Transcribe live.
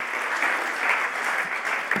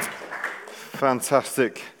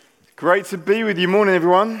Fantastic. Great to be with you. Morning,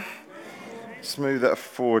 everyone. Just move that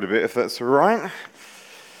forward a bit, if that's all right.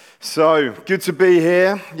 So, good to be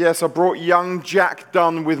here. Yes, I brought young Jack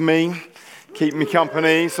Dunn with me, keep me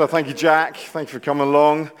company. So, thank you, Jack. Thank you for coming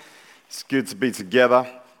along. It's good to be together.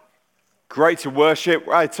 Great to worship.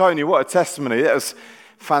 Hey, Tony, what a testimony. That was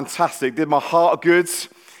fantastic. Did my heart good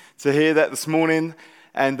to hear that this morning.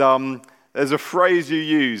 And there's a phrase you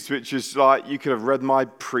used, which is like, you could have read my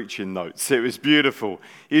preaching notes. It was beautiful.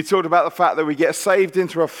 You talked about the fact that we get saved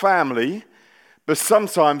into a family, but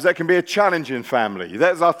sometimes that can be a challenging family.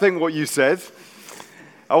 That's, I think, what you said.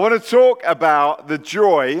 I want to talk about the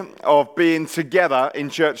joy of being together in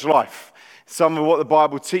church life. Some of what the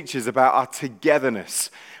Bible teaches about our togetherness.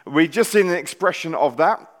 We've just seen an expression of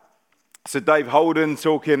that. So Dave Holden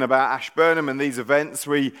talking about Ashburnham and these events.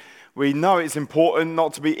 We know it's important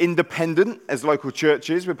not to be independent as local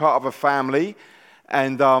churches. We're part of a family.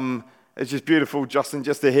 And it's just beautiful, Justin,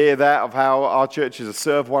 just to hear that of how our churches have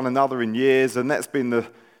served one another in years. And that's been the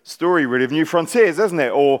story, really, of New Frontiers, hasn't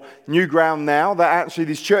it? Or New Ground now, that actually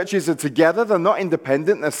these churches are together. They're not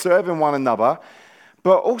independent. They're serving one another.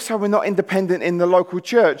 But also we're not independent in the local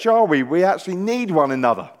church, are we? We actually need one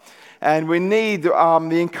another. And we need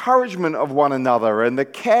the encouragement of one another and the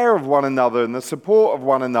care of one another and the support of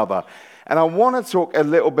one another. And I want to talk a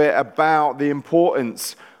little bit about the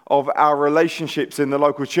importance of our relationships in the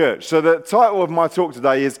local church. So the title of my talk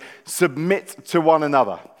today is Submit to One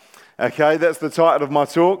Another. Okay, that's the title of my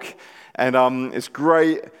talk. And it's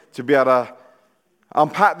great to be able to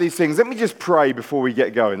unpack these things. Let me just pray before we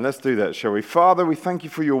get going. Let's do that, shall we? Father, we thank you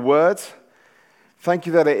for your word. Thank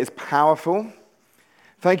you that it is powerful.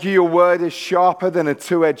 Thank you, your word is sharper than a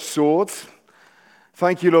two-edged sword.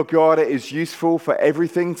 Thank you, Lord God, it is useful for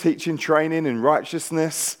everything, teaching, training, and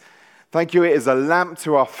righteousness. Thank you, it is a lamp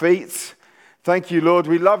to our feet. Thank you, Lord,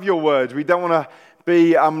 we love your word. We don't want to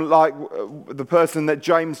be like the person that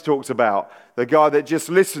James talks about, the guy that just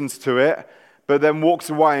listens to it, but then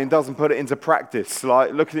walks away and doesn't put it into practice,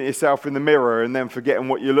 like looking at yourself in the mirror and then forgetting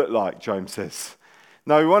what you look like, James says.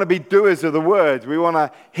 No, we want to be doers of the word. We want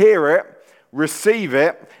to hear it, receive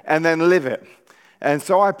it, and then live it. And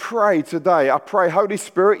so I pray today, Holy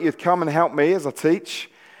Spirit, you'd come and help me as I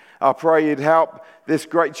teach. I pray you'd help this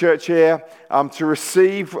great church here to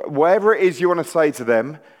receive whatever it is you want to say to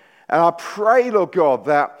them. And I pray, Lord God,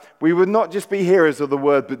 that we would not just be hearers of the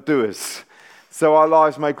word, but doers. So our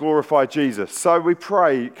lives may glorify Jesus. So we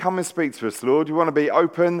pray, come and speak to us, Lord. We want to be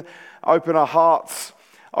open our hearts,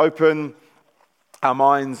 open our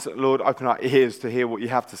minds, Lord, open our ears to hear what you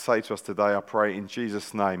have to say to us today, I pray in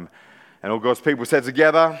Jesus' name. And all God's people said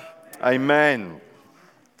together, Amen.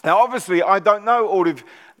 Now, obviously, I don't know all of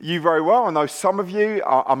you very well. I know some of you.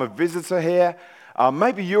 I'm a visitor here.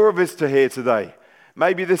 Maybe you're a visitor here today.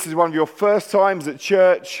 Maybe this is one of your first times at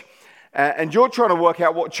church, and you're trying to work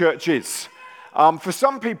out what church is. For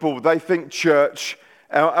some people, they think church,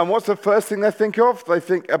 and what's the first thing they think of? They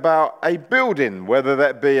think about a building, whether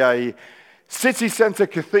that be a city centre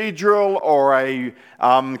cathedral or a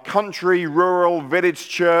country, rural, village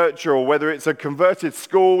church, or whether it's a converted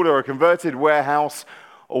school or a converted warehouse,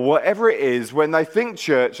 or whatever it is. When they think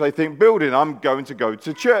church, they think building. I'm going to go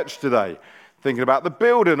to church today. Thinking about the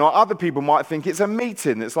building, or other people might think it's a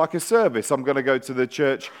meeting. It's like a service. I'm going to go to the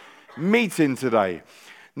church meeting today.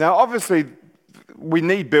 Now, obviously, we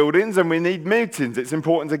need buildings and we need meetings. It's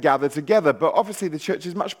important to gather together. But obviously the church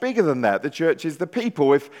is much bigger than that. The church is the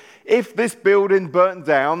people. If this building burnt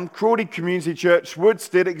down, Crawley Community Church would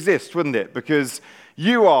still exist, wouldn't it? Because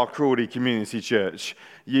you are Crawley Community Church.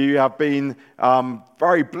 You have been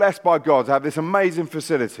very blessed by God to have this amazing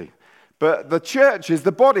facility. But the church is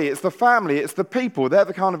the body, it's the family, it's the people. They're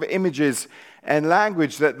the kind of images and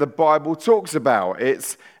language that the Bible talks about.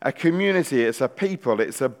 It's a community, it's a people,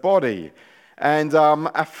 it's a body. And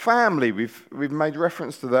a family, we've made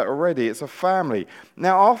reference to that already. It's a family.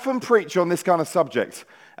 Now, I often preach on this kind of subject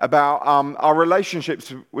about our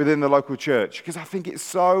relationships within the local church because I think it's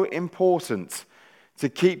so important to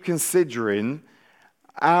keep considering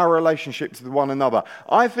our relationships with one another.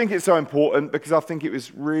 I think it's so important because I think it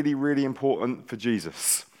was really, really important for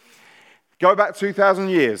Jesus. Go back 2,000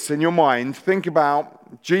 years in your mind. Think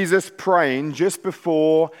about Jesus praying just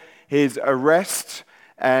before his arrest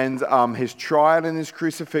and his trial and his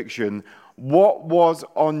crucifixion. What was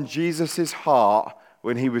on Jesus' heart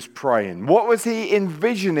when he was praying? What was he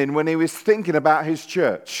envisioning when he was thinking about his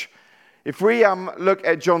church? If we look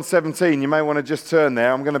at John 17, you may want to just turn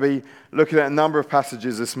there. I'm going to be looking at a number of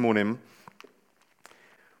passages this morning.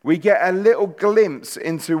 We get a little glimpse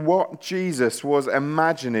into what Jesus was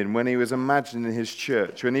imagining when he was imagining his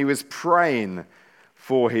church, when he was praying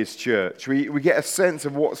for his church. We get a sense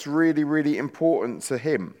of what's really, really important to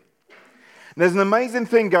him. And there's an amazing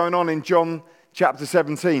thing going on in John chapter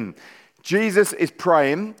 17. Jesus is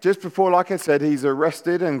praying just before, like I said, he's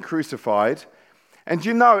arrested and crucified. And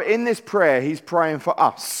you know, in this prayer, he's praying for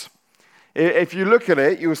us. If you look at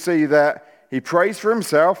it, you'll see that he prays for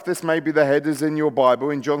himself. This may be the headers in your Bible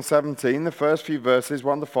in John 17, the first few verses,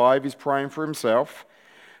 1 to 5, he's praying for himself.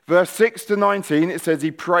 Verse 6 to 19, it says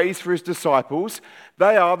he prays for his disciples.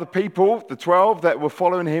 They are the people, the 12 that were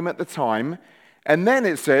following him at the time. And then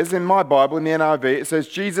it says, in my Bible, in the NIV, it says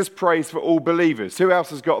Jesus prays for all believers. Who else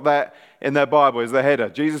has got that in their Bible as the header?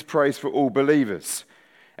 Jesus prays for all believers.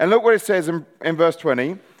 And look what it says in verse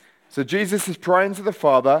 20. So Jesus is praying to the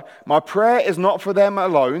Father, my prayer is not for them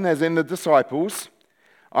alone, as in the disciples.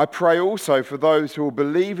 I pray also for those who will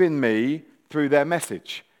believe in me through their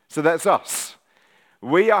message. So that's us.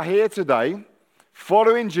 We are here today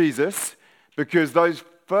following Jesus because those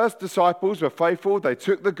first disciples were faithful. They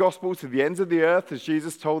took the gospel to the ends of the earth as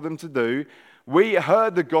Jesus told them to do. We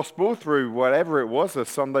heard the gospel through whatever it was, a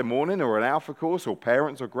Sunday morning or an Alpha course or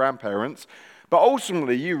parents or grandparents. But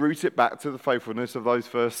ultimately, you root it back to the faithfulness of those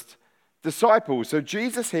first disciples. So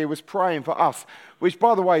Jesus here was praying for us, which,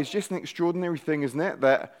 by the way, is just an extraordinary thing, isn't it?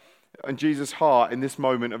 That in Jesus' heart, in this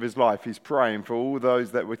moment of his life, he's praying for all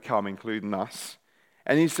those that would come, including us.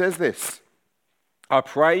 And he says this, I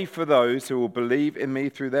pray for those who will believe in me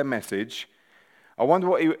through their message. I wonder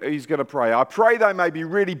what he's going to pray. I pray they may be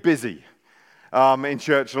really busy in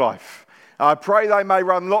church life. I pray they may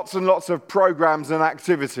run lots and lots of programs and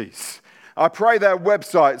activities. I pray their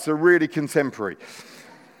websites are really contemporary.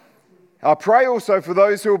 I pray also for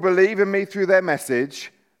those who will believe in me through their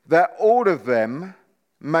message, that all of them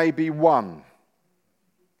may be one.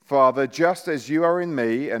 Father, just as you are in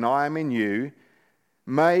me and I am in you,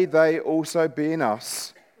 may they also be in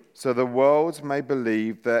us, so the world may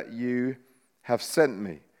believe that you have sent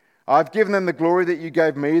me. I've given them the glory that you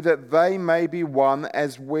gave me, that they may be one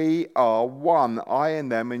as we are one, I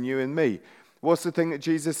and them and you and me. What's the thing that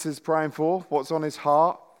Jesus is praying for? What's on his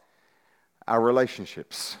heart? Our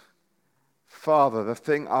relationships. Father, the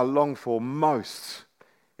thing I long for most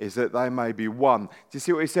is that they may be one. Do you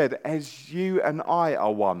see what he said? As you and I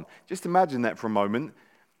are one. Just imagine that for a moment.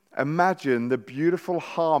 Imagine the beautiful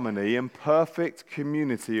harmony and perfect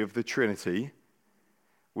community of the Trinity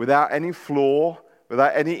without any flaw,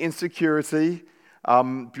 without any insecurity,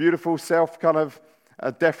 beautiful self kind of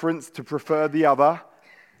deference to prefer the other.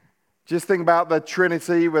 Just think about the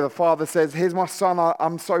Trinity where the Father says, here's my Son,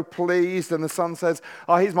 I'm so pleased. And the Son says,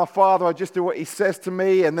 oh, here's my Father, I just do what he says to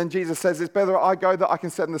me. And then Jesus says, it's better I go that I can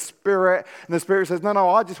send the Spirit. And the Spirit says, no,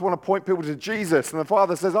 I just want to point people to Jesus. And the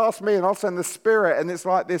Father says, ask me and I'll send the Spirit. And it's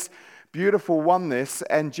like this beautiful oneness.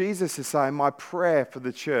 And Jesus is saying, my prayer for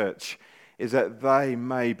the church is that they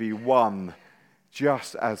may be one,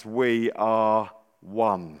 just as we are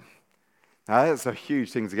one. Now, that's a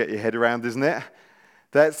huge thing to get your head around, isn't it?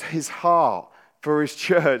 That's his heart for his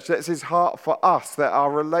church. That's his heart for us, that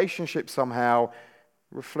our relationships somehow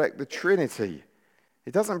reflect the Trinity.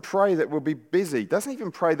 He doesn't pray that we'll be busy. He doesn't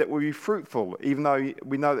even pray that we'll be fruitful, even though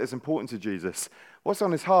we know that it's important to Jesus. What's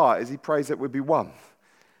on his heart is he prays that we'll be one,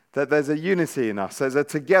 that there's a unity in us, there's a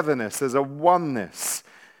togetherness, there's a oneness.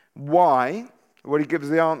 Why? Well, he gives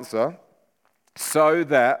the answer, so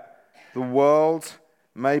that the world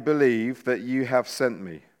may believe that you have sent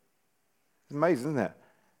me. It's amazing, isn't it?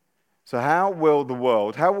 So how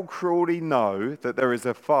will Crawley know that there is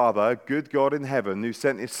a Father, good God in heaven, who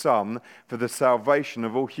sent his Son for the salvation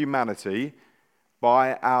of all humanity?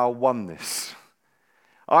 By our oneness.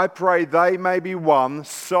 I pray they may be one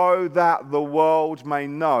so that the world may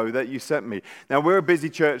know that you sent me. Now, we're a busy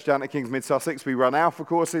church down at Kings Mid Sussex. We run Alpha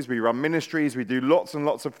courses, we run ministries, we do lots and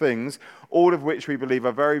lots of things, all of which we believe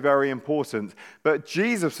are very, very important. But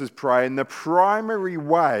Jesus is praying the primary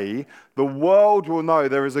way the world will know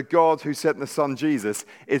there is a God who sent the Son Jesus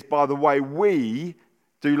is by the way we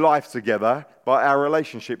do life together, by our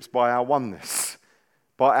relationships, by our oneness,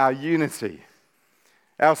 by our unity.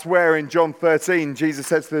 Elsewhere in John 13, Jesus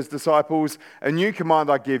says to his disciples, a new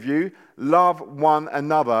command I give you, love one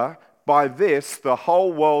another. By this, the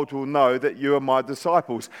whole world will know that you are my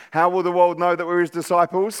disciples. How will the world know that we're his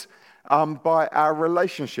disciples? By our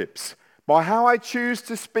relationships, by how I choose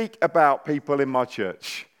to speak about people in my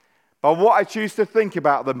church, by what I choose to think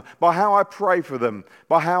about them, by how I pray for them,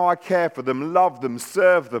 by how I care for them, love them,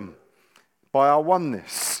 serve them, by our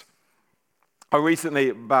oneness. I recently,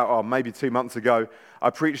 about maybe 2 months ago, I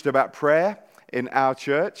preached about prayer in our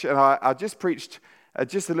church, and I just preached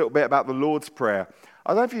just a little bit about the Lord's Prayer.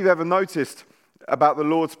 I don't know if you've ever noticed about the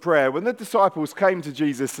Lord's Prayer. When the disciples came to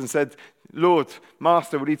Jesus and said, Lord,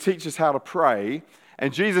 Master, would you teach us how to pray?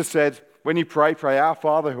 And Jesus said, when you pray, pray, Our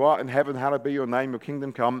Father who art in heaven, hallowed be your name, your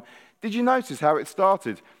kingdom come. Did you notice how it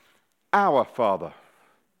started? Our Father.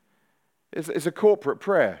 It's a corporate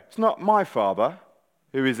prayer. It's not my Father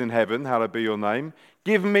who is in heaven, hallowed be your name.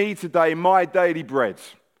 Give me today my daily bread.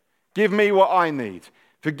 Give me what I need.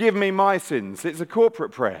 Forgive me my sins. It's a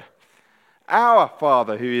corporate prayer. Our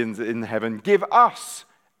Father who is in heaven, give us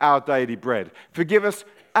our daily bread. Forgive us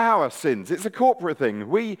our sins. It's a corporate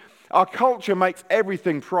thing. Our culture makes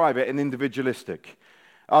everything private and individualistic.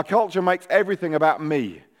 Our culture makes everything about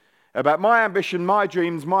me, about my ambition, my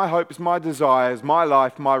dreams, my hopes, my desires, my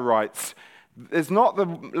life, my rights. It's not the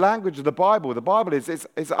language of the Bible. The Bible is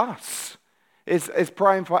us. It's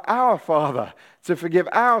praying for our Father to forgive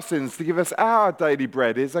our sins, to give us our daily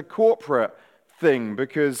bread. It's a corporate thing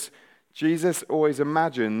because Jesus always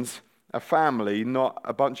imagines a family, not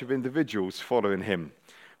a bunch of individuals following him.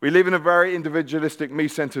 We live in a very individualistic,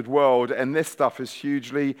 me-centered world, and this stuff is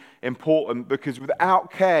hugely important because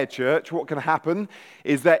without care, church, what can happen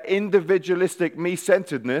is that individualistic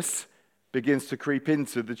me-centeredness begins to creep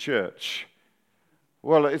into the church.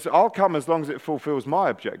 Well, I'll come as long as it fulfills my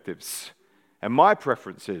objectives and my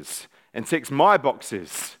preferences and ticks my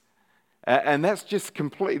boxes. And that's just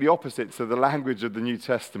completely opposite to the language of the New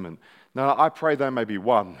Testament. No, I pray they may be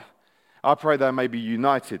one. I pray they may be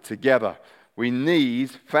united together. We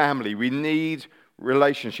need family. We need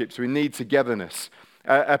relationships. We need togetherness.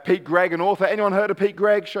 Pete Greig, an author. Anyone heard of Pete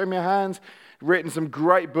Greig? Show me your hands. Written some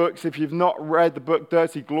great books. If you've not read the book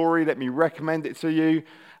Dirty Glory, let me recommend it to you.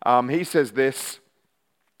 He says this: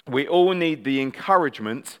 we all need the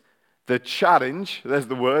encouragement, the challenge, there's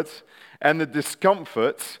the words, and the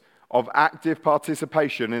discomfort of active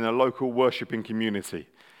participation in a local worshiping community.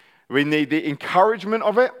 We need the encouragement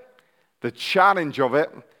of it, the challenge of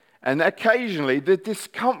it, and occasionally the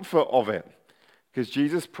discomfort of it, because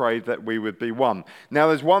Jesus prayed that we would be one. Now,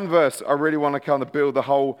 there's one verse I really want to kind of build the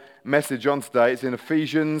whole message on today. It's in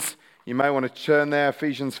Ephesians. You may want to turn there,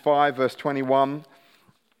 Ephesians 5, verse 21.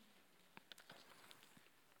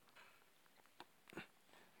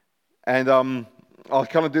 And I'll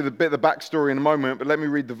kind of do the bit of the backstory in a moment, but let me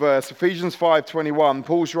read the verse. Ephesians 5:21.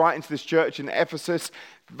 Paul's writing to this church in Ephesus.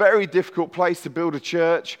 Very difficult place to build a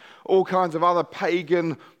church. All kinds of other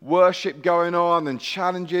pagan worship going on and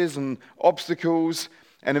challenges and obstacles.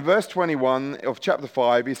 And in verse 21 of chapter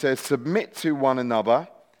 5, he says, submit to one another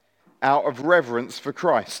out of reverence for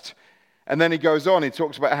Christ. And then he goes on, he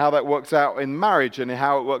talks about how that works out in marriage and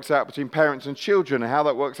how it works out between parents and children and how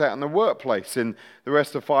that works out in the workplace in the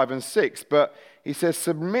rest of 5 and 6. But he says,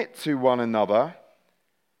 submit to one another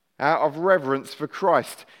out of reverence for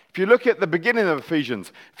Christ. If you look at the beginning of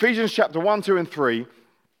Ephesians chapter 1, 2, and 3,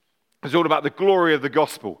 it's all about the glory of the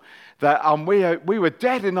gospel. That we were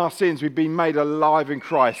dead in our sins. We've been made alive in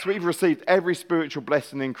Christ. We've received every spiritual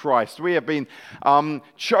blessing in Christ. We have been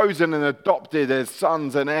chosen and adopted as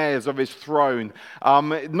sons and heirs of his throne.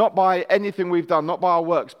 Not by anything we've done, not by our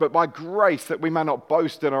works, but by grace, that we may not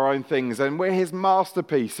boast in our own things. And we're his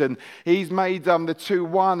masterpiece. And he's made the two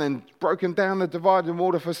one and broken down the dividing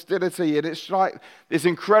wall of hostility. And it's like this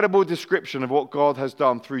incredible description of what God has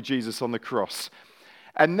done through Jesus on the cross.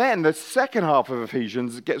 And then the second half of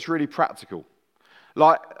Ephesians gets really practical.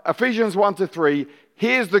 Like Ephesians 1 to 3,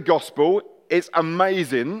 here's the gospel. It's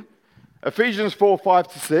amazing. Ephesians 4, 5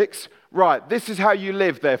 to 6, right, this is how you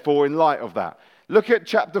live, therefore, in light of that. Look at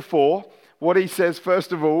chapter 4, what he says,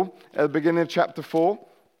 first of all, at the beginning of chapter 4.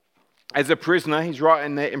 As a prisoner, he's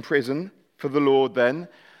writing there in prison for the Lord then.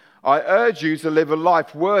 I urge you to live a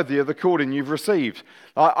life worthy of the calling you've received.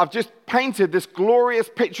 I've just painted this glorious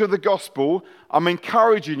picture of the gospel. I'm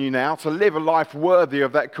encouraging you now to live a life worthy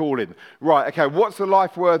of that calling. Right, okay, what's the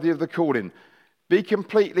life worthy of the calling? Be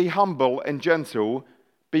completely humble and gentle.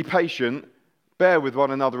 Be patient. Bear with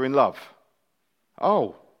one another in love.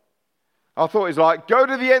 Oh, I thought it's like, go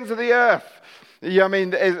to the ends of the earth. Yeah, I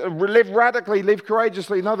mean, live radically, live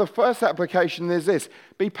courageously. No, the first application is this.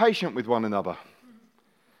 Be patient with one another.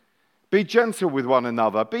 Be gentle with one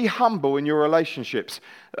another. Be humble in your relationships.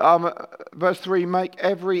 Verse 3, make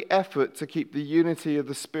every effort to keep the unity of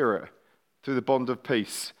the Spirit through the bond of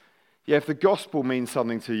peace. Yeah, if the gospel means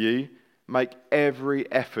something to you, make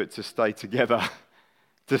every effort to stay together,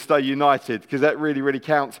 to stay united, because that really, really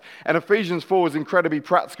counts. And Ephesians 4 is incredibly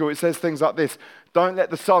practical. It says things like this: don't let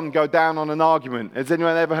the sun go down on an argument. Has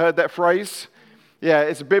anyone ever heard that phrase? Yeah,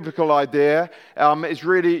 it's a biblical idea. It's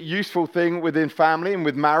really a useful thing within family and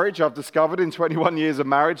with marriage, I've discovered in 21 years of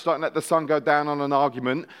marriage. Don't let the sun go down on an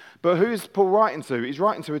argument. But who's Paul writing to? He's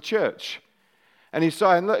writing to a church. And he's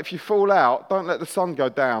saying, look, if you fall out, don't let the sun go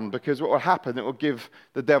down, because what will happen, it will give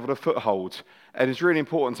the devil a foothold. And it's really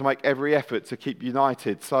important to make every effort to keep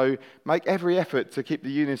united. So make every effort to keep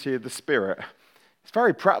the unity of the Spirit. It's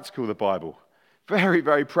very practical, the Bible. Very,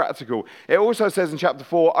 very practical. It also says in chapter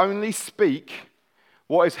 4, only speak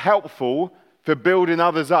what is helpful for building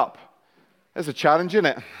others up. There's a challenge, isn't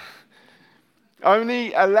it?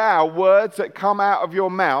 Only allow words that come out of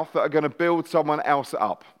your mouth that are going to build someone else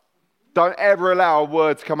up. Don't ever allow a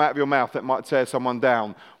word to come out of your mouth that might tear someone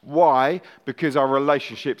down. Why? Because our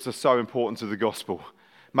relationships are so important to the gospel.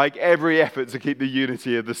 Make every effort to keep the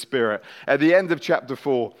unity of the Spirit. At the end of chapter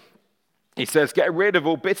 4, he says, get rid of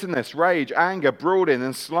all bitterness, rage, anger, brooding,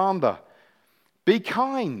 and slander. Be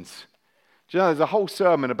kind. Do you know, there's a whole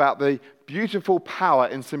sermon about the beautiful power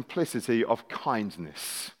and simplicity of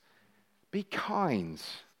kindness. Be kind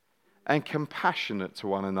and compassionate to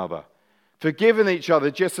one another, forgiving each other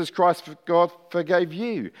just as Christ God forgave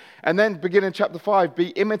you. And then begin in chapter 5, be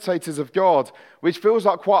imitators of God, which feels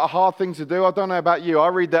like quite a hard thing to do. I don't know about you. I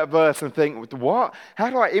read that verse and think, what? How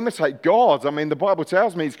do I imitate God? I mean, the Bible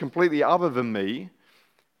tells me he's completely other than me.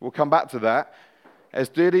 We'll come back to that. As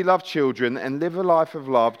dearly loved children, and live a life of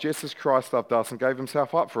love just as Christ loved us and gave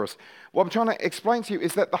himself up for us. What I'm trying to explain to you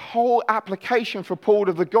is that the whole application for Paul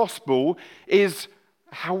of the gospel is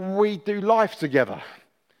how we do life together.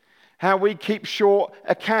 How we keep short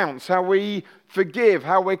accounts, how we forgive,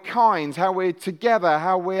 how we're kind, how we're together,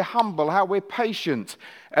 how we're humble, how we're patient.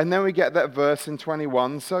 And then we get that verse in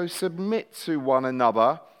 21, so submit to one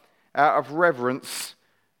another out of reverence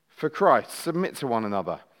for Christ. Submit to one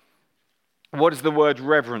another. What does the word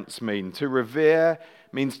reverence mean? To revere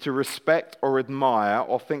means to respect or admire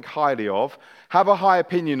or think highly of, have a high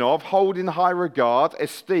opinion of, hold in high regard,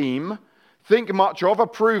 esteem, think much of,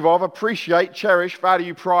 approve of, appreciate, cherish,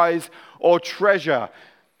 value, prize, or treasure.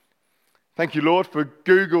 Thank you, Lord, for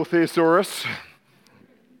Google Thesaurus.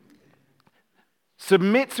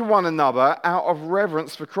 Submit to one another out of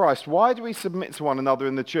reverence for Christ. Why do we submit to one another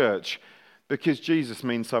in the church? Because Jesus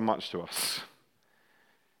means so much to us.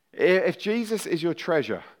 If Jesus is your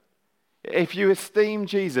treasure, if you esteem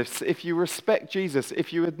Jesus, if you respect Jesus,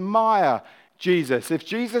 if you admire Jesus, if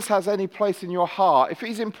Jesus has any place in your heart, if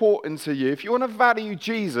he's important to you, if you want to value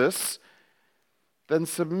Jesus, then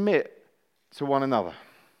submit to one another.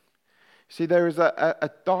 See, there is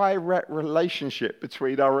a direct relationship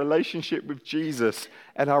between our relationship with Jesus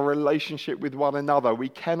and our relationship with one another. We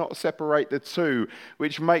cannot separate the two,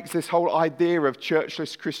 which makes this whole idea of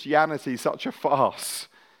churchless Christianity such a farce.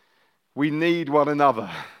 We need one another.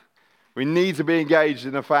 We need to be engaged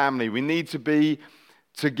in a family. We need to be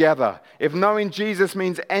together. If knowing Jesus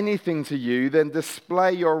means anything to you, then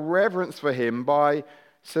display your reverence for him by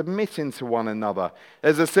submitting to one another.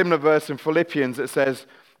 There's a similar verse in Philippians that says,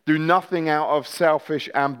 do nothing out of selfish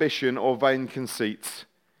ambition or vain conceits.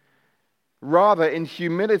 Rather, in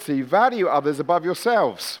humility, value others above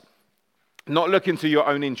yourselves, not looking to your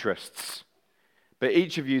own interests, but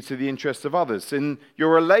each of you to the interests of others. In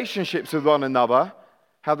your relationships with one another,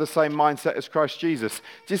 have the same mindset as Christ Jesus.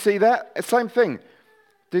 Do you see that? It's the same thing.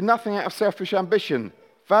 Do nothing out of selfish ambition.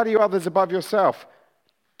 Value others above yourself.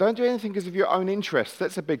 Don't do anything because of your own interests.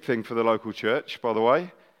 That's a big thing for the local church, by the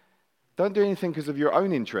way. Don't do anything because of your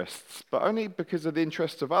own interests, but only because of the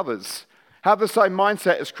interests of others. Have the same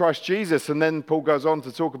mindset as Christ Jesus. And then Paul goes on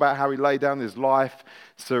to talk about how he laid down his life,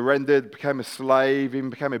 surrendered, became a slave, even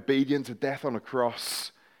became obedient to death on a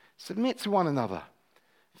cross. Submit to one another.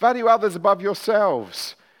 Value others above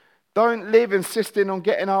yourselves. Don't live insisting on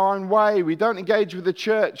getting our own way. We don't engage with the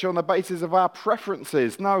church on the basis of our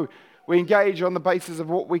preferences. No, we engage on the basis of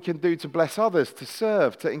what we can do to bless others, to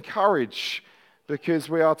serve, to encourage, because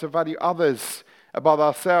we are to value others above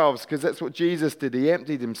ourselves, because that's what Jesus did. He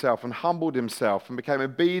emptied himself and humbled himself and became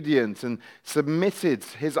obedient and submitted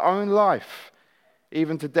his own life,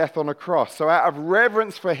 even to death on a cross. So out of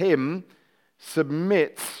reverence for him,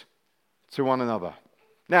 submit to one another.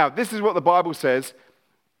 Now, this is what the Bible says.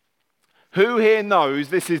 Who here knows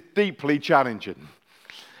this is deeply challenging?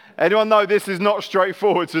 Anyone know this is not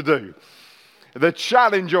straightforward to do? The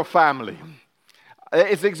challenge of family.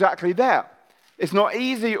 It's exactly that. It's not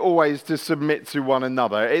easy always to submit to one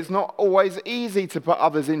another. It's not always easy to put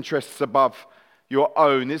others' interests above your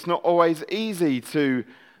own. It's not always easy to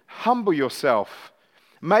humble yourself.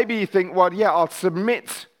 Maybe you think, well, yeah, I'll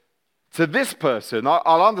submit to this person.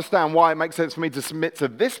 I'll understand why it makes sense for me to submit to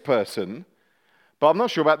this person, but I'm not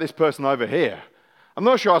sure about this person over here. I'm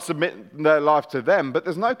not sure I submit their life to them, but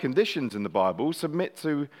there's no conditions in the Bible. Submit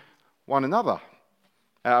to one another.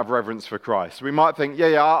 out of reverence for Christ. We might think,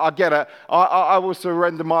 I get it. I will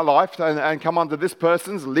surrender my life and come under this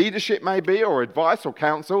person's leadership maybe, or advice or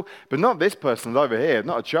counsel, but not this person's over here,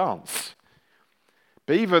 not a chance.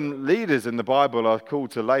 But even leaders in the Bible are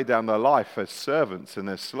called to lay down their life as servants and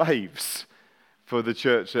as slaves for the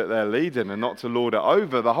church that they're leading and not to lord it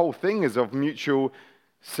over. The whole thing is of mutual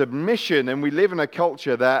submission, and we live in a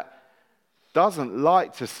culture that doesn't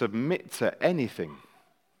like to submit to anything.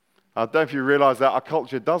 I don't know if you realize that our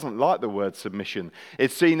culture doesn't like the word submission.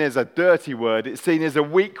 It's seen as a dirty word. It's seen as a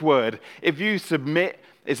weak word. If you submit,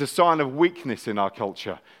 it's a sign of weakness in our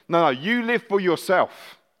culture. No, you live for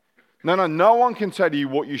yourself. No one can tell you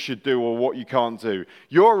what you should do or what you can't do.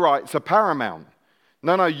 Your rights are paramount.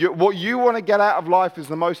 What you want to get out of life is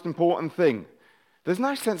the most important thing. There's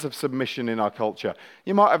no sense of submission in our culture.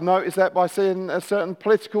 You might have noticed that by seeing a certain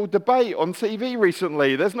political debate on TV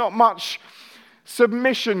recently. There's not much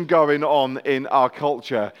submission going on in our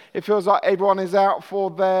culture. It feels like everyone is out for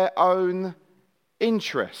their own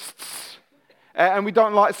interests. And we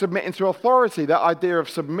don't like submitting to authority. That idea of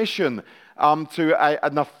submission to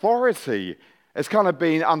an authority has kind of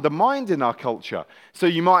been undermined in our culture. So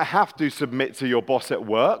you might have to submit to your boss at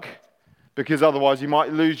work, because otherwise you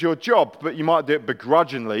might lose your job, but you might do it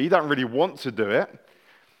begrudgingly. You don't really want to do it.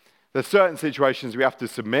 There's certain situations we have to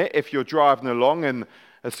submit. If you're driving along and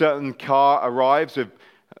a certain car arrives with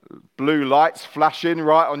blue lights flashing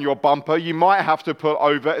right on your bumper, you might have to pull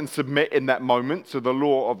over and submit in that moment to the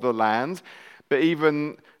law of the land. But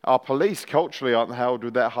even our police culturally aren't held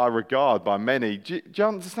with that high regard by many. Do you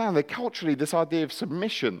understand that culturally this idea of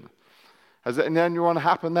submission? Has anyone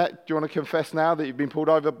happened that? Do you want to confess now that you've been pulled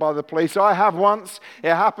over by the police? I have once.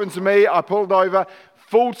 It happened to me. I pulled over.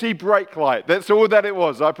 Faulty brake light. That's all that it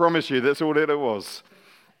was. I promise you, that's all that it was.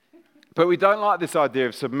 But we don't like this idea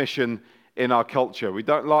of submission in our culture. We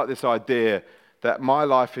don't like this idea that my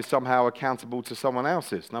life is somehow accountable to someone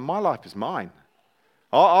else's. Now, my life is mine.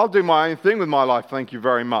 I'll do my own thing with my life, thank you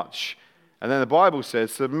very much. And then the Bible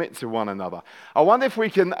says, submit to one another. I wonder if we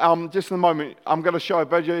can, just in a moment, I'm going to show a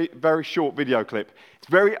very, very short video clip. It's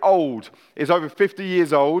very old. It's over 50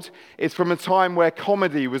 years old. It's from a time where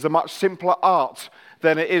comedy was a much simpler art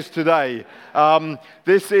than it is today.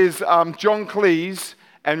 This is John Cleese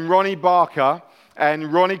and Ronnie Barker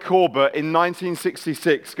and Ronnie Corbett in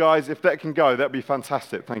 1966. Guys, if that can go, that'd be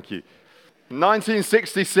fantastic. Thank you.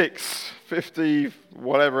 1966, 50,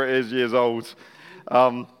 whatever it is, years old.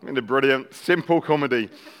 In a brilliant, simple comedy.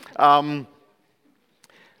 But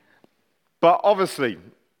obviously,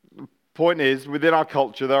 the point is, within our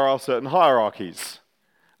culture, there are certain hierarchies.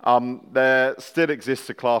 There still exists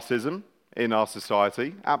a classism in our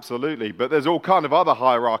society, absolutely. But there's all kind of other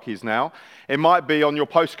hierarchies now. It might be on your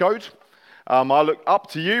postcode. I look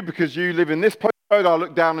up to you because you live in this postcode. I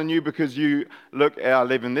look down on you because you live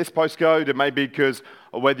in this postcode. It may be because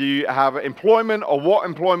whether you have employment or what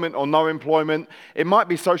employment or no employment. It might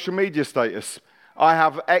be social media status. I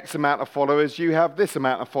have X amount of followers, you have this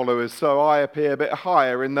amount of followers, so I appear a bit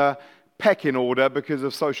higher in the pecking order because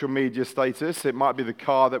of social media status. It might be the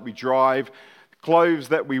car that we drive, clothes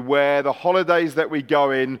that we wear, the holidays that we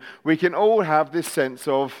go in. We can all have this sense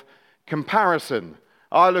of comparison.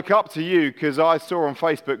 I look up to you because I saw on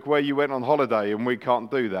Facebook where you went on holiday and we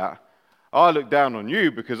can't do that. I look down on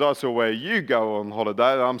you because I saw where you go on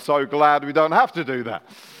holiday and I'm so glad we don't have to do that.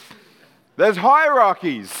 There's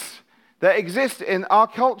hierarchies that exist in our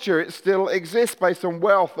culture. It still exists based on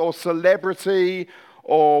wealth or celebrity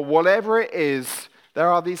or whatever it is. There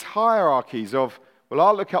are these hierarchies of, well,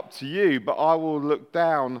 I'll look up to you, but I will look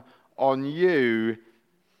down on you,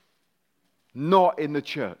 not in the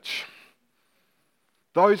church.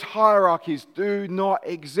 Those hierarchies do not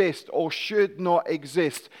exist or should not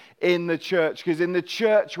exist in the church, because in the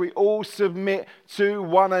church we all submit to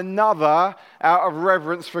one another out of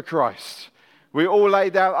reverence for Christ. We all lay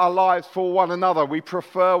down our lives for one another. We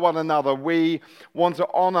prefer one another. We want to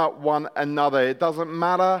honor one another. It doesn't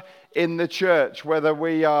matter in the church whether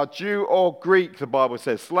we are Jew or Greek, the Bible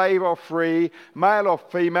says, slave or free, male or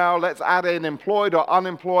female. Let's add in employed or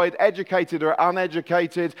unemployed, educated or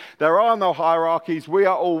uneducated. There are no hierarchies. We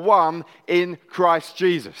are all one in Christ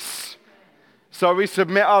Jesus. So we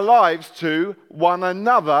submit our lives to one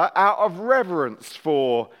another out of reverence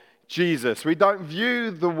for Jesus. We don't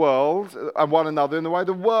view the world and one another in the way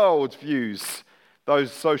the world views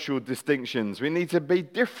those social distinctions. We need to be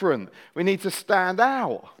different. We need to stand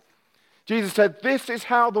out. Jesus said, this is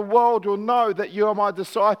how the world will know that you are my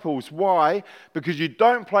disciples. Why? Because you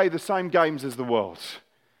don't play the same games as the world.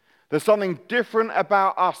 There's something different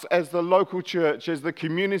about us as the local church, as the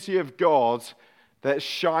community of God, that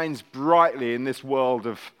shines brightly in this world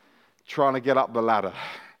of trying to get up the ladder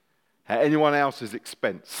at anyone else's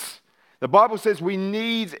expense. The Bible says we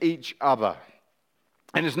need each other.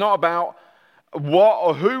 And it's not about what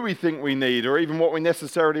or who we think we need or even what we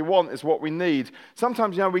necessarily want. It's what we need.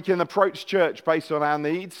 Sometimes, we can approach church based on our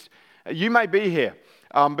needs. You may be here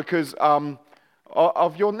because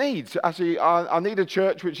of your needs. Actually, I need a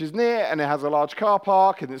church which is near and it has a large car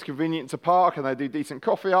park and it's convenient to park and they do decent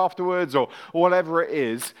coffee afterwards or whatever it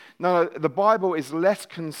is. No, the Bible is less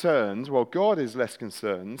concerned, God is less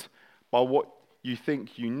concerned by what you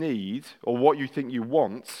think you need or what you think you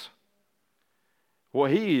want.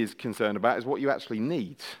 What he is concerned about is what you actually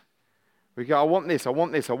need. We go, I want this, I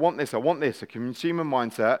want this, I want this, I want this. A consumer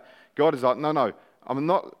mindset. God is like, no, I'm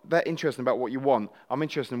not that interested about what you want. I'm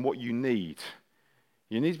interested in what you need.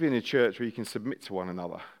 You need to be in a church where you can submit to one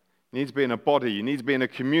another. You need to be in a body. You need to be in a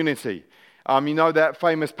community. You know that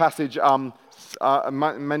famous passage,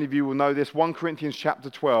 many of you will know this, 1 Corinthians chapter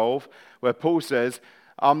 12, where Paul says,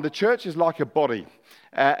 the church is like a body.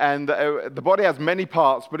 And the body has many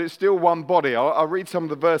parts, but it's still one body. I'll read some of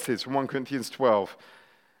the verses from 1 Corinthians 12.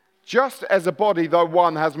 Just as a body, though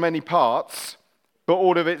one, has many parts, but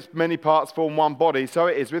all of its many parts form one body, so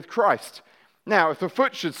it is with Christ. Now, if the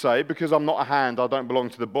foot should say, because I'm not a hand, I don't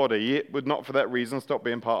belong to the body, it would not for that reason stop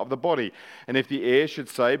being part of the body. And if the ear should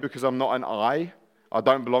say, because I'm not an eye, I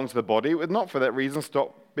don't belong to the body, it would not for that reason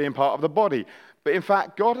stop being part of the body. But in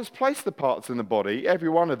fact, God has placed the parts in the body, every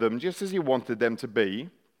one of them, just as he wanted them to be.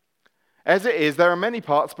 As it is, there are many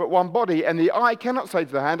parts, but one body, and the eye cannot say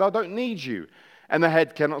to the hand, I don't need you. And the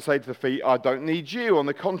head cannot say to the feet, I don't need you. On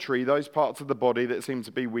the contrary, those parts of the body that seem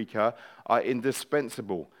to be weaker are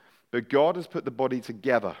indispensable. But God has put the body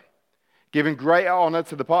together, giving greater honor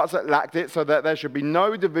to the parts that lacked it, so that there should be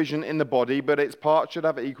no division in the body, but its parts should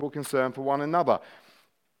have equal concern for one another.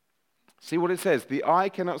 See what it says? The eye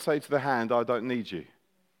cannot say to the hand, I don't need you.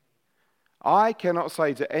 I cannot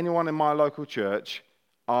say to anyone in my local church,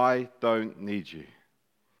 I don't need you.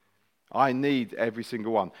 I need every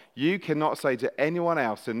single one. You cannot say to anyone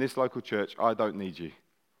else in this local church, I don't need you,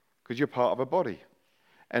 because you're part of a body,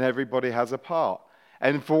 and everybody has a part.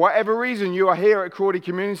 And for whatever reason you are here at Crawley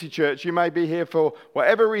Community Church, you may be here for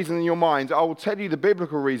whatever reason in your mind. I will tell you the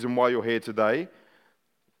biblical reason why you're here today.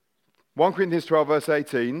 1 Corinthians 12, verse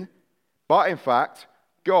 18. But in fact,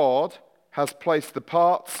 God has placed the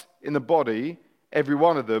parts in the body, every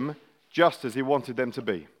one of them, just as he wanted them to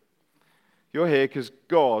be. You're here because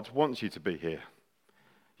God wants you to be here.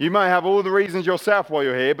 You may have all the reasons yourself why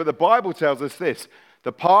you're here, but the Bible tells us this.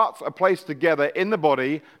 The parts are placed together in the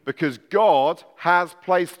body because God has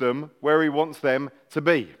placed them where he wants them to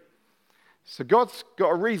be. So God's got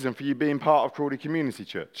a reason for you being part of Crawley Community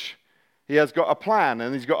Church. He has got a plan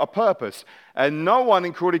and he's got a purpose. And no one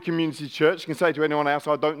in Crawley Community Church can say to anyone else,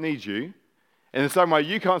 I don't need you. In the same way,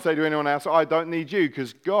 you can't say to anyone else, I don't need you,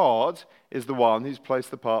 because God is the one who's placed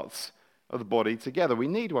the parts of the body together. We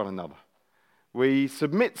need one another. We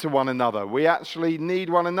submit to one another. We actually need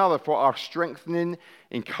one another for our strengthening,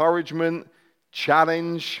 encouragement,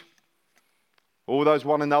 challenge. All those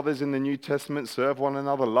one another's in the New Testament, serve one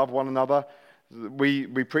another, love one another. We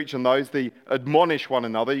preach on those. The admonish one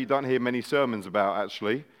another, you don't hear many sermons about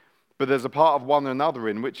actually. But there's a part of one another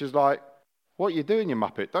in which is like, what are you doing, you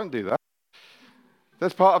muppet? Don't do that.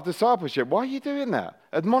 That's part of discipleship. Why are you doing that?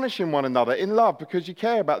 Admonishing one another in love because you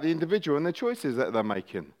care about the individual and the choices that they're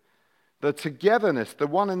making. The togetherness, the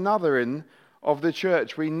one another in of the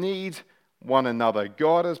church. We need one another.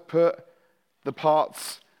 God has put the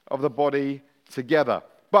parts of the body together.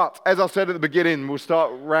 But as I said at the beginning, we'll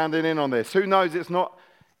start rounding in on this. Who knows it's not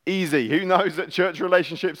easy? Who knows that church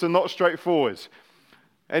relationships are not straightforward?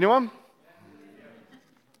 Anyone?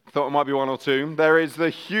 Thought it might be one or two. There is the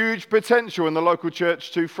huge potential in the local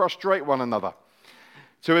church to frustrate one another,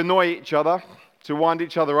 to annoy each other, to wind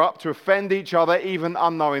each other up, to offend each other even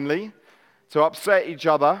unknowingly, to upset each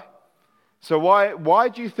other. So why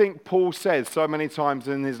do you think Paul says so many times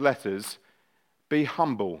in his letters, be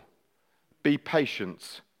humble, be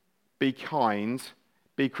patient, be kind,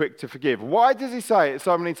 be quick to forgive? Why does he say it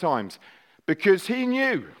so many times? Because he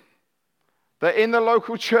knew that in the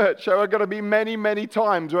local church there are going to be many, many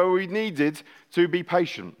times where we needed to be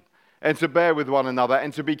patient and to bear with one another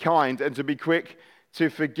and to be kind and to be quick to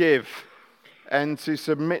forgive and to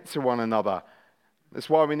submit to one another. That's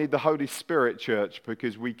why we need the Holy Spirit, church,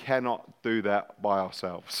 because we cannot do that by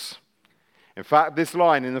ourselves. In fact, this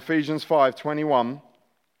line in Ephesians 5:21,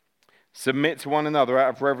 submit to one another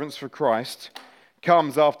out of reverence for Christ,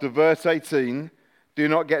 comes after verse 18, do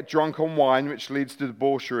not get drunk on wine, which leads to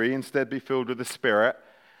debauchery. Instead, be filled with the Spirit.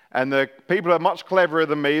 And the people are much cleverer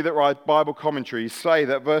than me that write Bible commentaries say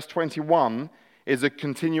that verse 21 is a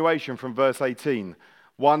continuation from verse 18.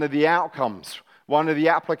 One of the outcomes, one of the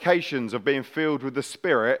applications of being filled with the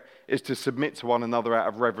Spirit is to submit to one another out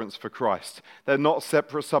of reverence for Christ. They're not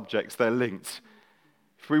separate subjects, they're linked.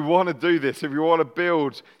 If we want to do this, if we want to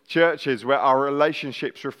build churches where our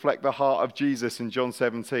relationships reflect the heart of Jesus in John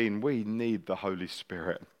 17, we need the Holy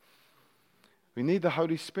Spirit. We need the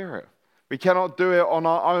Holy Spirit. We cannot do it on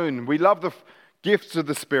our own. We love the gifts of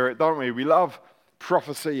the Spirit, don't we? We love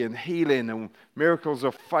prophecy and healing and miracles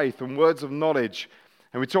of faith and words of knowledge.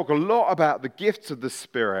 And we talk a lot about the gifts of the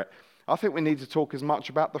Spirit. I think we need to talk as much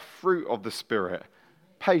about the fruit of the Spirit.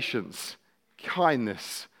 Patience,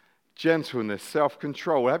 kindness, gentleness,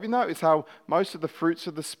 self-control. Have you noticed how most of the fruits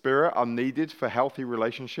of the Spirit are needed for healthy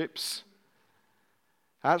relationships?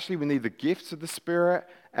 Actually, we need the gifts of the Spirit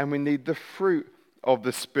and we need the fruit of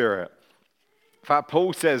the Spirit. In fact,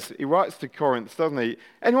 Paul says, he writes to Corinth, doesn't he?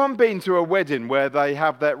 Anyone been to a wedding where they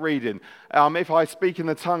have that reading? If I speak in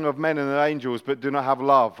the tongue of men and angels but do not have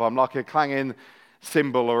love, I'm like a clanging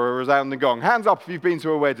cymbal or a resounding gong. Hands up if you've been to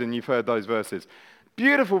a wedding, you've heard those verses.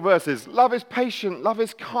 Beautiful verses. Love is patient, love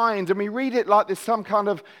is kind. And we read it like there's some kind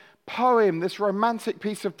of poem, this romantic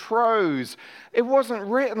piece of prose. It wasn't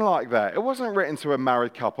written like that. It wasn't written to a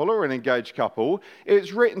married couple or an engaged couple.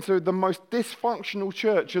 It's written to the most dysfunctional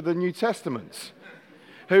church of the New Testament,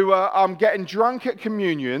 who are getting drunk at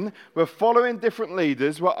communion, were following different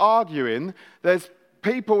leaders, were arguing. There's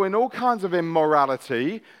people in all kinds of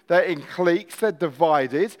immorality. They're in cliques, they're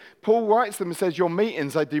divided. Paul writes them and says, your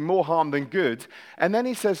meetings, they do more harm than good. And then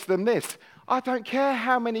he says to them this, I don't care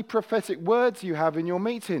how many prophetic words you have in your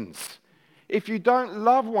meetings. If you don't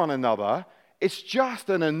love one another, it's just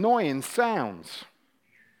an annoying sound.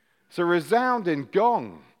 It's a resounding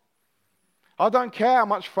gong. I don't care how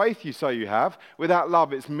much faith you say you have. Without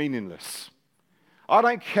love, it's meaningless. I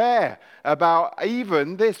don't care about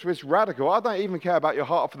even this was radical. I don't even care about your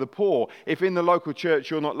heart for the poor if in the local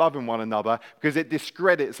church you're not loving one another, because it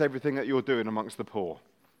discredits everything that you're doing amongst the poor.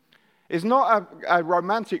 It's not a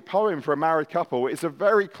romantic poem for a married couple. It's a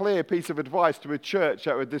very clear piece of advice to a church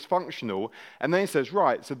that were dysfunctional. And then he says,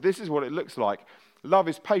 right, so this is what it looks like. Love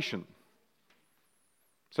is patient.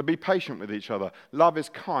 So be patient with each other. Love is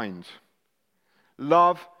kind.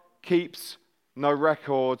 Love keeps no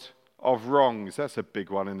record of wrongs. That's a big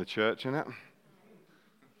one in the church, isn't it?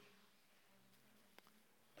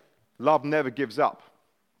 Love never gives up.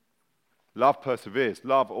 Love perseveres.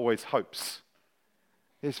 Love always hopes.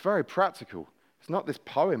 It's very practical. It's not this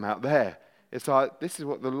poem out there. It's like, this is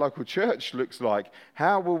what the local church looks like.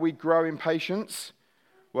 How will we grow in patience?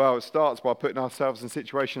 Well, it starts by putting ourselves in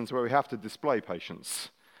situations where we have to display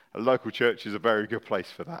patience. A local church is a very good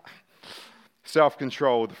place for that.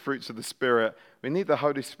 Self-control, the fruits of the Spirit. We need the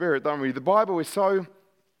Holy Spirit, don't we? The Bible is so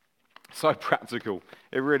practical.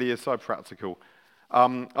 It really is so practical.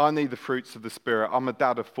 I need the fruits of the Spirit. I'm a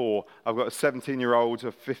dad of 4. I've got a 17-year-old,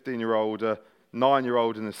 a 15-year-old, a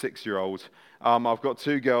 9-year-old and a 6-year-old. I've got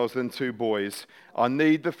 2 girls and 2 boys. I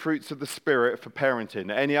need the fruits of the Spirit for parenting.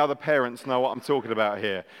 Any other parents know what I'm talking about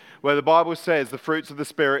here? Where the Bible says the fruits of the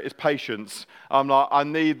Spirit is patience. I'm like, I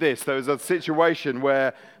need this. There was a situation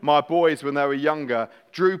where my boys, when they were younger,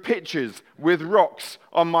 drew pictures with rocks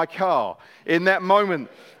on my car. In that moment,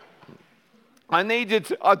 I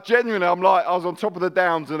was on top of the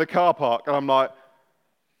downs in the car park, and I'm like,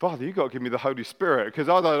 Father, you've got to give me the Holy Spirit, because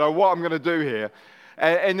I don't know what I'm going to do here.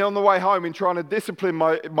 And on the way home, in trying to discipline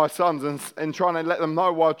my sons and trying to let them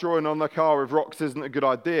know why drawing on the car with rocks isn't a good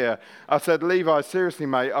idea, I said, Levi, seriously,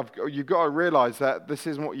 mate, you've got to realize that this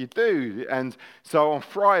isn't what you do. And so on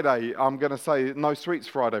Friday, I'm going to say no sweets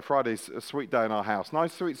Friday. Friday's a sweet day in our house. No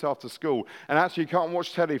sweets after school. And actually, you can't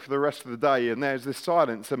watch telly for the rest of the day. And there's this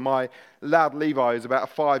silence. And my lad, Levi, who's about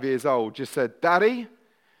 5 years old, just said, Daddy,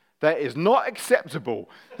 that is not acceptable.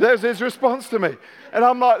 There's his response to me. And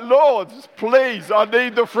I'm like, Lord, please, I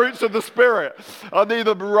need the fruits of the Spirit. I need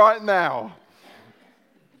them right now.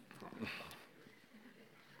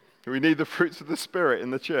 We need the fruits of the Spirit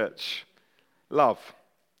in the church. Love,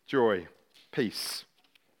 joy, peace,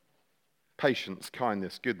 patience,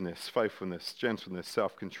 kindness, goodness, faithfulness, gentleness,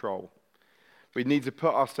 self-control. We need to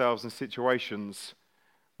put ourselves in situations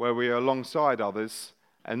where we are alongside others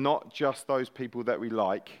and not just those people that we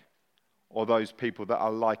like, or those people that are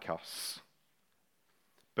like us,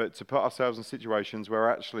 but to put ourselves in situations where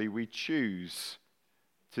actually we choose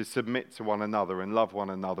to submit to one another and love one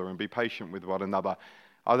another and be patient with one another.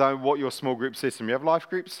 I don't know what your small group system. You have life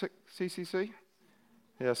groups, CCC?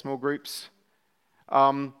 Yeah, small groups.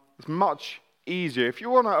 It's much easier. If you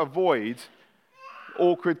want to avoid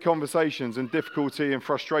awkward conversations and difficulty and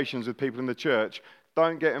frustrations with people in the church,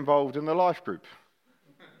 don't get involved in the life group.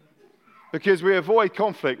 Because we avoid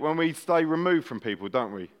conflict when we stay removed from people,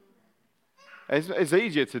 don't we? It's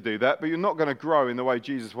easier to do that, but you're not going to grow in the way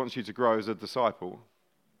Jesus wants you to grow as a disciple.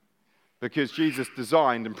 Because Jesus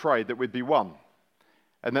designed and prayed that we'd be one.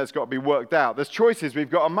 And that's got to be worked out. There's choices we've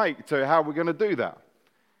got to make to how we're going to do that.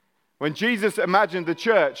 When Jesus imagined the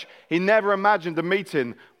church, he never imagined a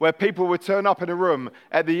meeting where people would turn up in a room.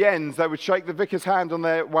 At the end, they would shake the vicar's hand on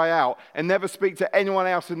their way out and never speak to anyone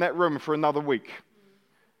else in that room for another week.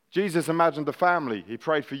 Jesus imagined a family. He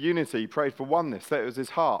prayed for unity. He prayed for oneness. That was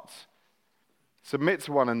his heart. Submit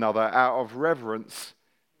to one another out of reverence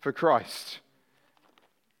for Christ.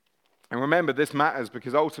 And remember, this matters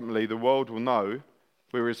because ultimately the world will know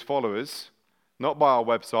we're his followers. Not by our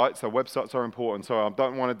websites. So websites are important. So I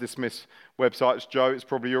don't want to dismiss websites. Joe, it's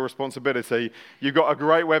probably your responsibility. You've got a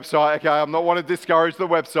great website. Okay, I'm not want to discourage the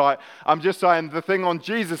website. I'm just saying the thing on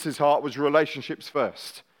Jesus' heart was relationships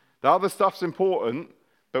first. The other stuff's important,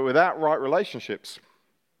 but without right relationships.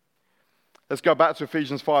 Let's go back to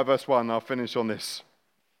Ephesians 5 verse 1. I'll finish on this.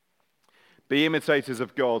 Be imitators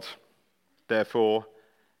of God, therefore,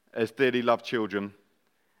 as dearly loved children,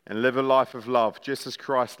 and live a life of love, just as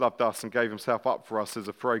Christ loved us and gave himself up for us as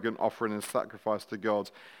a fragrant offering and sacrifice to God.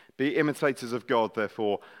 Be imitators of God,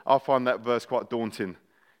 therefore. I find that verse quite daunting.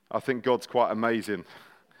 I think God's quite amazing.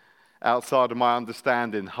 Outside of my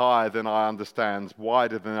understanding, higher than I understand,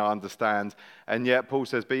 wider than I understand. And yet Paul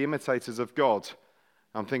says, be imitators of God.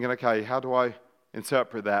 I'm thinking, okay, how do I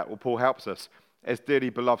interpret that? Well, Paul helps us. As dearly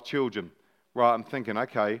beloved children. Right, I'm thinking,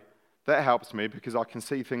 okay, that helps me because I can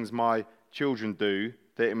see things my children do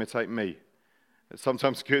that imitate me. It's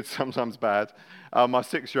sometimes good, sometimes bad. My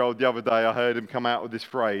 6-year-old, the other day, I heard him come out with this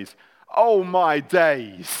phrase, "Oh my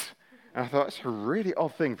days." And I thought, that's a really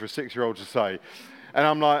odd thing for a 6-year-old to say. And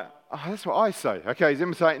I'm like, oh, that's what I say. Okay, he's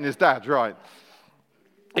imitating his dad, right.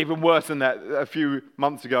 Even worse than that, a few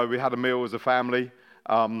months ago, we had a meal as a family.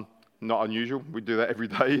 Not unusual, we do that every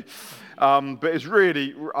day. But it's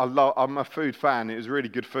really, I'm a food fan, it was really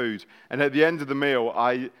good food. And at the end of the meal,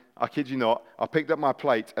 I kid you not, I picked up my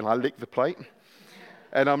plate and I licked the plate.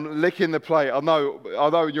 And I'm licking the plate. I know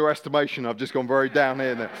in your estimation, I've just gone very down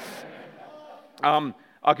here now.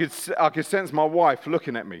 I could sense my wife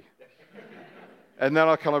looking at me. And then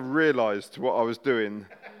I kind of realized what I was doing,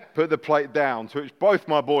 put the plate down, to which both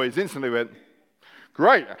my boys instantly went,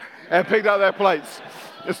 "Great," and picked up their plates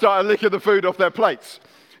and started licking the food off their plates.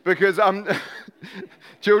 Because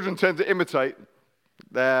children tend to imitate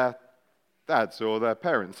their dads or their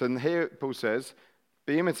parents. And here Paul says,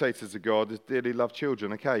 be imitators of God as dearly loved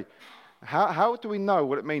children. Okay, how do we know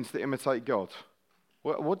what it means to imitate God?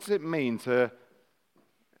 What does it mean to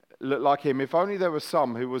look like him? If only there was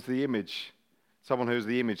someone who was the image of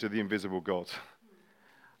the invisible God.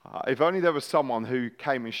 If only there was someone who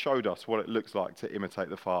came and showed us what it looks like to imitate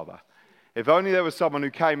the Father. If only there was someone who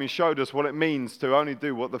came and showed us what it means to only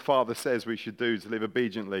do what the Father says we should do, to live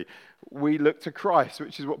obediently. We look to Christ,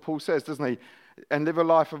 which is what Paul says, doesn't he? And live a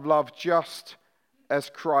life of love just as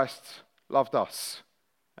Christ loved us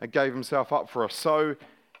and gave himself up for us. So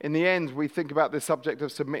in the end, we think about this subject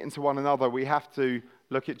of submitting to one another. We have to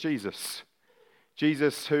look at Jesus.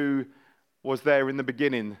 Jesus, who was there in the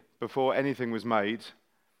beginning before anything was made,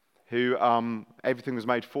 who everything was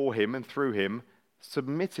made for him and through him,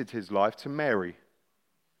 submitted his life to Mary.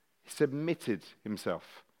 He submitted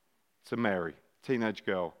himself to Mary, teenage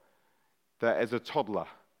girl, that as a toddler,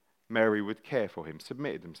 Mary would care for him,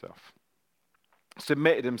 submitted himself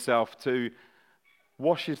to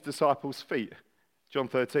wash his disciples' feet. John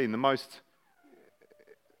 13, the most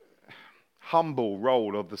humble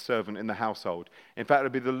role of the servant in the household. In fact, it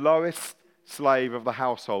would be the lowest slave of the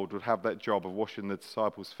household would have that job of washing the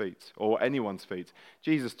disciples' feet, or anyone's feet.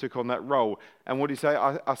 Jesus took on that role. And what did he say?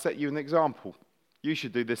 I set you an example. You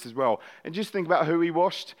should do this as well. And just think about who he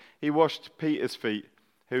washed. He washed Peter's feet,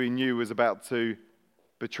 who he knew was about to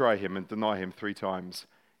betray him and deny him 3 times.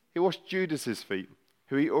 He washed Judas's feet,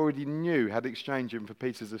 who he already knew had exchanged him for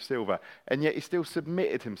pieces of silver. And yet he still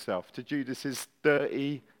submitted himself to Judas's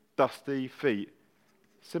dirty, dusty feet.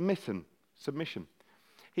 Submission.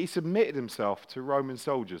 He submitted himself to Roman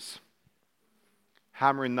soldiers,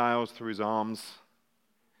 hammering nails through his arms.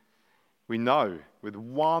 We know with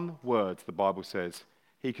one word, the Bible says,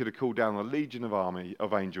 he could have called down a legion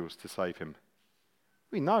of angels to save him.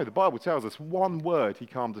 We know, the Bible tells us, one word he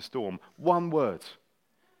calmed the storm. One word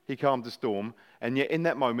he calmed the storm. And yet in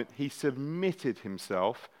that moment, he submitted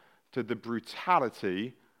himself to the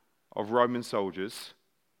brutality of Roman soldiers.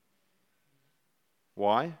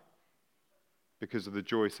 Why? Because of the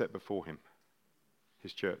joy set before him,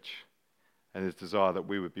 his church, and his desire that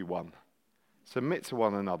we would be one. Submit to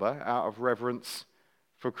one another out of reverence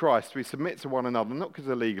for Christ. We submit to one another, not because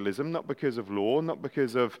of legalism, not because of law, not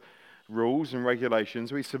because of rules and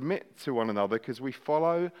regulations. We submit to one another because we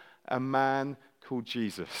follow a man called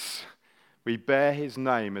Jesus. We bear his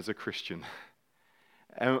name as a Christian.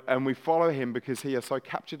 And we follow him because he has so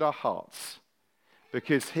captured our hearts,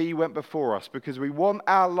 because he went before us, because we want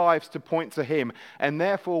our lives to point to him, and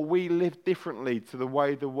therefore we live differently to the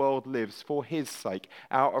way the world lives for his sake,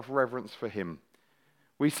 out of reverence for him.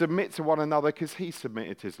 We submit to one another because he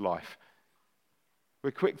submitted his life.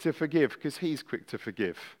 We're quick to forgive because he's quick to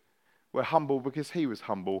forgive. We're humble because he was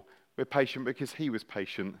humble. We're patient because he was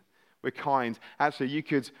patient. We're kind. Actually, you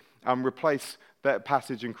could replace that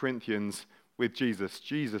passage in Corinthians with Jesus.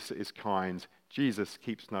 Jesus is kind. Jesus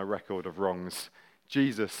keeps no record of wrongs.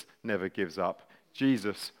 Jesus never gives up.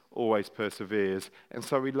 Jesus always perseveres. And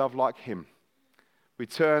so we love like him. We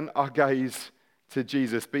turn our gaze to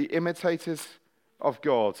Jesus. Be imitators of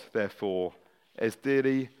God, therefore, as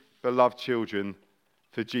dearly beloved children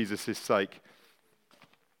for Jesus' sake.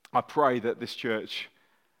 I pray that this church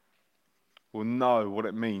will know what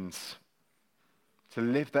it means to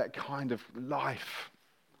live that kind of life.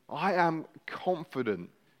 I am confident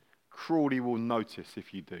Crawley will notice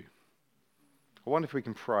if you do. I wonder if we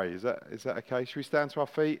can pray. Is that okay? Should we stand to our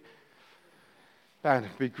feet? And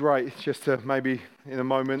it'd be great just to maybe in a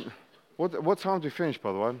moment. What time do we finish,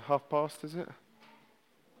 by the way? past, is it?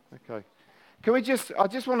 Okay. I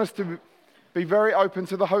just want us to be very open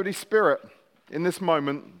to the Holy Spirit in this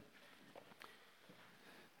moment.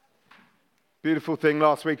 Beautiful thing,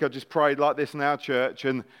 last week I just prayed like this in our church,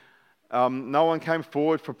 and no one came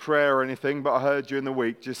forward for prayer or anything, but I heard during the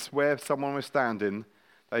week, just where someone was standing,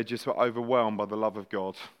 they just were overwhelmed by the love of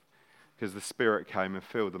God because the Spirit came and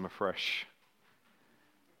filled them afresh.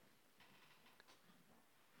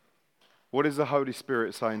 What is the Holy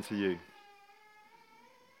Spirit saying to you?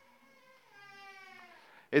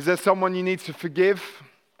 Is there someone you need to forgive?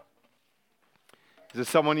 Is there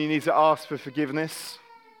someone you need to ask for forgiveness?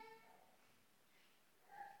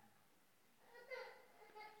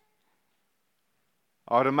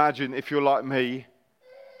 I'd imagine if you're like me,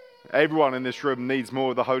 everyone in this room needs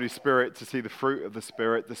more of the Holy Spirit to see the fruit of the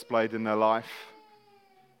Spirit displayed in their life.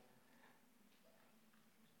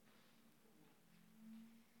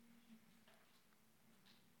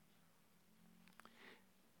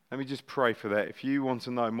 Let me just pray for that. If you want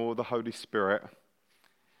to know more of the Holy Spirit,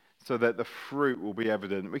 so that the fruit will be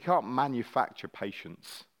evident. We can't manufacture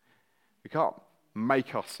patience. We can't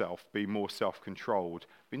make ourselves be more self-controlled.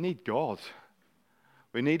 We need God.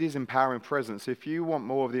 We need his empowering presence. If you want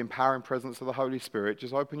more of the empowering presence of the Holy Spirit,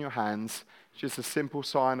 just open your hands. It's just a simple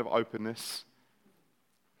sign of openness.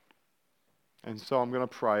 And so I'm going to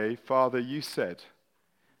pray. Father, you said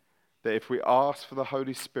that if we ask for the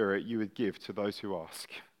Holy Spirit, you would give to those who ask.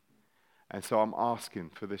 And so I'm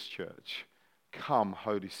asking for this church. Come,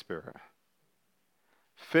 Holy Spirit.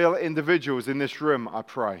 Fill individuals in this room, I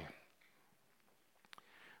pray.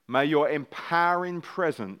 May your empowering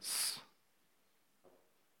presence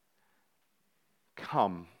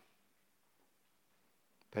come,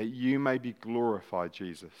 that you may be glorified,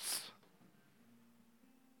 Jesus.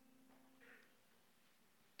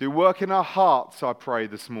 Do work in our hearts, I pray,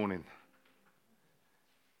 this morning.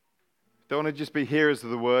 Don't want to just be hearers of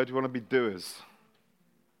the word, you want to be doers.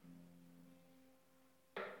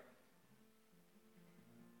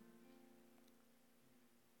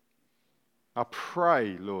 I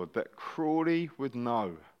pray, Lord, that Crawley would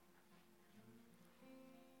know,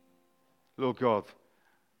 Lord God,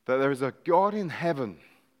 that there is a God in heaven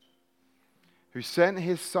who sent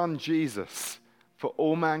his son Jesus for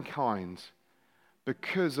all mankind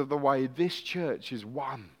because of the way this church is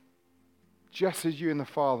one, just as you and the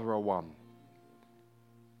Father are one.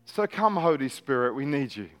 So come, Holy Spirit, we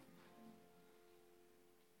need you.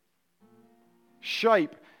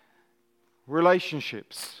 Shape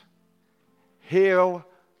relationships. Heal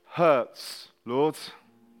hurts, Lord.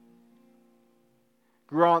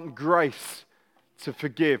 Grant grace to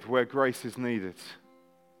forgive where grace is needed.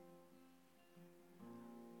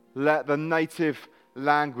 Let the native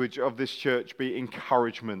language of this church be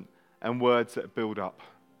encouragement and words that build up.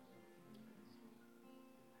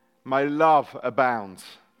 May love abound.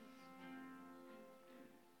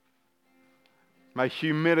 May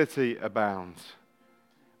humility abound.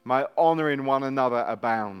 May honoring one another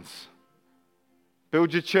abound.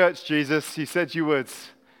 Build your church, Jesus. You said you would.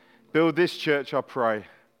 Build this church, I pray.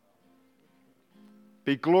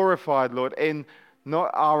 Be glorified, Lord, in not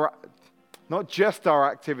just our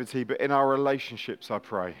activity, but in our relationships, I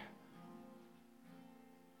pray.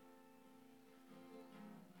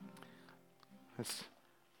 Let's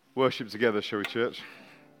worship together, shall we, church?